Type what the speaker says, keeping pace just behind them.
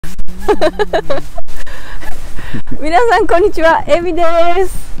皆さんこんにちは、エビで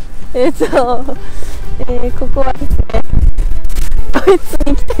す。ここはですね、ドイツ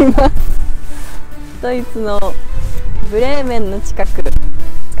に来ています。ドイツのブレーメンの近く。It's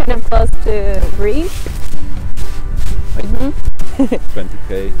kind of close to Greece.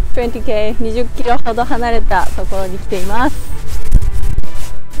 20k 20キロほど離れたところに来ています。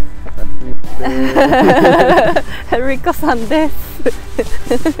Ricoさんです。ち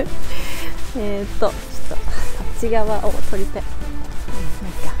ょっとこっち側を撮りたい。こ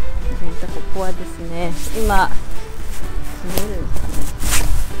こはですね、今見えるんですか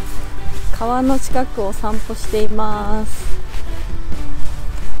ね、川の近くを散歩しています。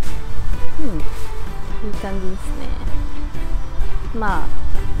いい感じですね。まあ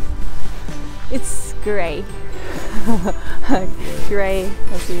It's gray gray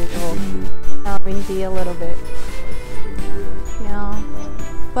as usual. Windy a little bit. Yeah,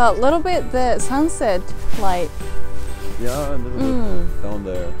 but a little bit the sunset light. Yeah, a little bit down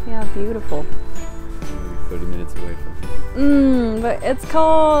there. Yeah, beautiful. Maybe 30 minutes away from. But it's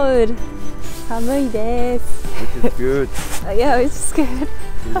cold. 寒いです。Which is good. Yeah, it's just good.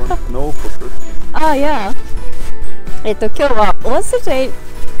 We want snow for Christmas. Yeah. 今日は What's the date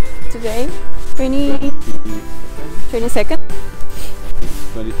today? 22nd? 22nd.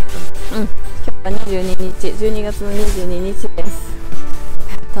 今日は22日、12月の22日です。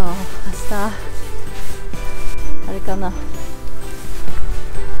明日あれかな、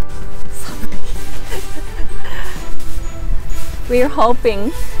寒い。We're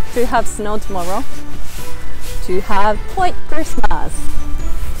hoping to have snow tomorrow to have white Christmas.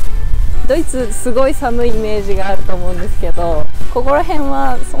 ドイツすごい寒いイメージがあると思うんですけど、ここら辺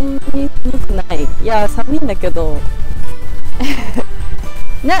はそんなに寒くない。いや、寒いんだけど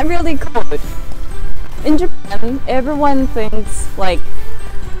Not really cold. In Japan, everyone thinks like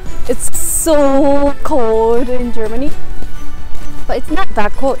it's so cold in Germany, but it's not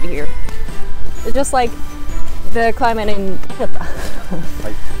that cold here. It's just like the climate in Canada.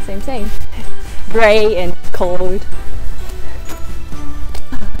 Same. Gray and cold.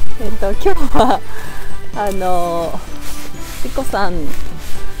 今日はリコさん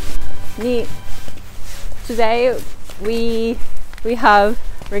に Today we have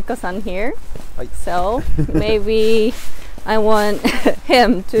Rico san here. So maybe I want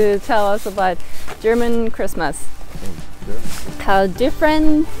him to tell us about German Christmas. How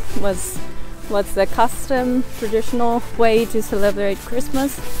different what's the custom, traditional way to celebrate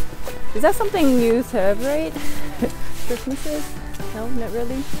Christmas? Is that something you celebrate? Christmases? No, not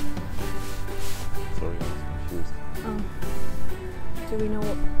really. Sorry, I was confused. Do we know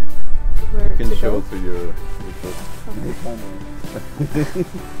where You can to show go? to your Okay.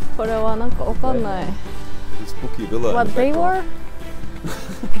 これはなんかわかんない。 The spooky villa. What in the they background. were?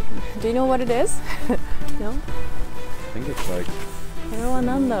 Do you know what it is? No? I think it's like これは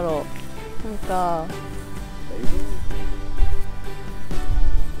なんだろう。なんか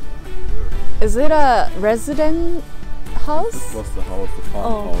Is it a resident house? this was the house, the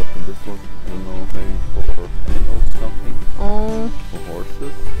farmhouse, and this was, I don't know, maybe for animals something, for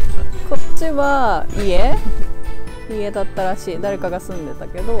horses. こっちは家だったらしい。誰かが住んでた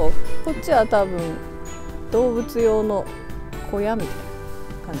けど、こっちは多分動物用の小屋みたいな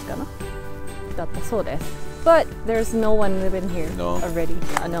感じかなだったそうです。But there's no one living here already.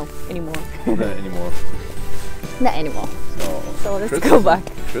 No, anymore. Not anymore. Not anymore. So let's Christmas, go back.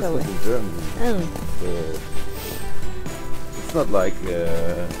 Christmas in Germany. So it's not like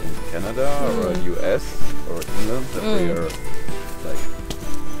in Canada or US or England that we are like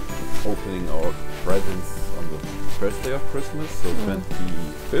opening our presents on the first day of Christmas, so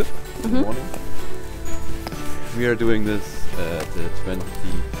 25th in the morning. We are doing this at the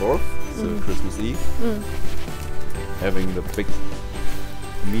 24th, so Christmas Eve. Having the big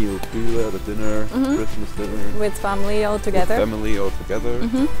meal together, the dinner, Christmas dinner. With family all together. With family all together.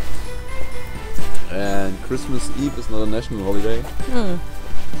 And Christmas Eve is not a national holiday.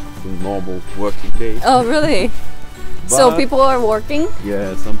 It's a normal working day. Oh, really? So people are working?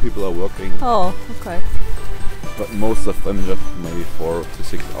 Yeah, some people are working. Oh, okay. But most of them just maybe 4 to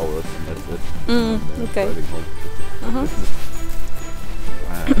 6 hours and that's it. And Okay. driving home.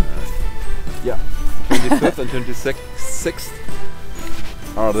 Yeah, 25th and 26th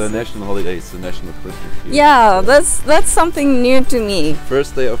are the national holidays, the national Christmas here. Yeah, that's something new to me.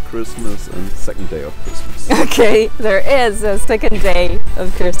 First day of Christmas and second day of Christmas. Okay, there is a second day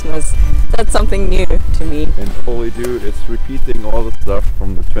of Christmas. That's something new to me. And all we do is repeating all the stuff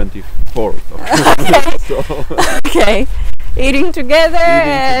from the 24th of Christmas. So Okay, eating together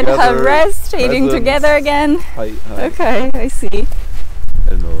and have together, rest, eating presents. together again. Hi. Okay, I see.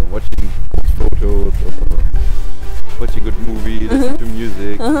 don't know, watching photos or watch a good movie, listen to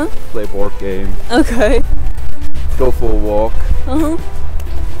music, play board game. Okay. Go for a walk.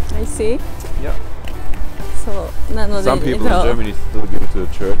 I see. Yeah. So, なので Some people in Germany still go to a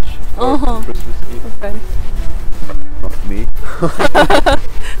church for Christmas Eve. Okay. Not me.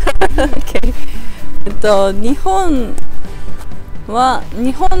 Okay. 日本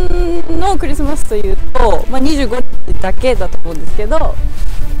のクリスマスというと、25日だけだと思うんですけど、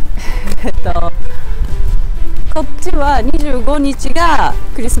こっちは25日が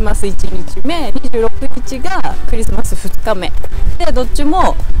クリスマス1日目、26日がクリスマス2日目で、どっち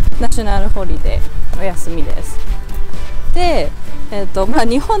もナショナルホリデーお休みです。で、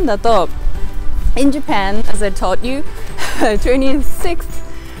日本だと In Japan, as I taught you, 26th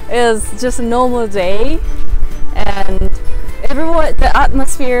is just a normal day, and everyone, the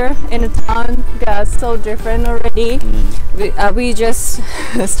atmosphere in the town got so different already. We just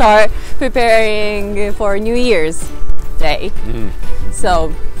start preparing for New Year's Day.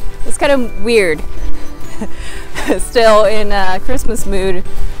 So it's kind of weird. Still in a Christmas mood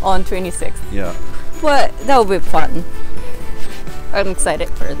on 26th. Yeah. But that will be fun. I'm excited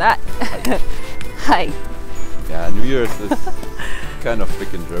for that. Hi. Yeah, New Year's is kind of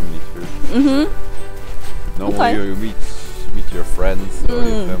big in Germany too. Normally you meet your friends or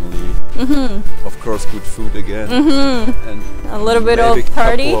your family. Of course, good food again, and a little bit maybe of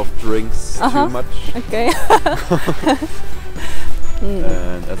party. couple of drinks, too much. Okay.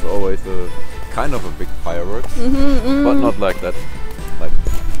 And as always, a kind of a big fireworks, but not like that. Like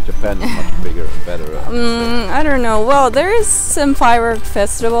Japan is much bigger and better. I don't know. Well, there is some firework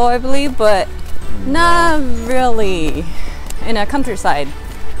festival, I believe, but not really in a countryside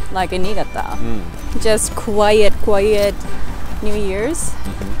like in Niigata. Just quiet New Year's,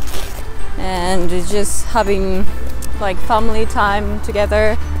 and just having like family time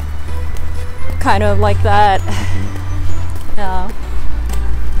together, kind of like that. Yeah.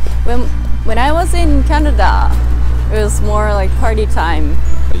 When I was in Canada, it was more like party time.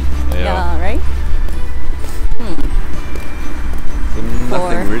 Yeah, right? So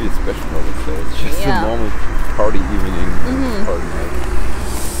nothing really special, I would say. It's just a normal party evening, party night.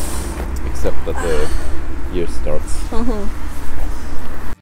 Except that the year starts.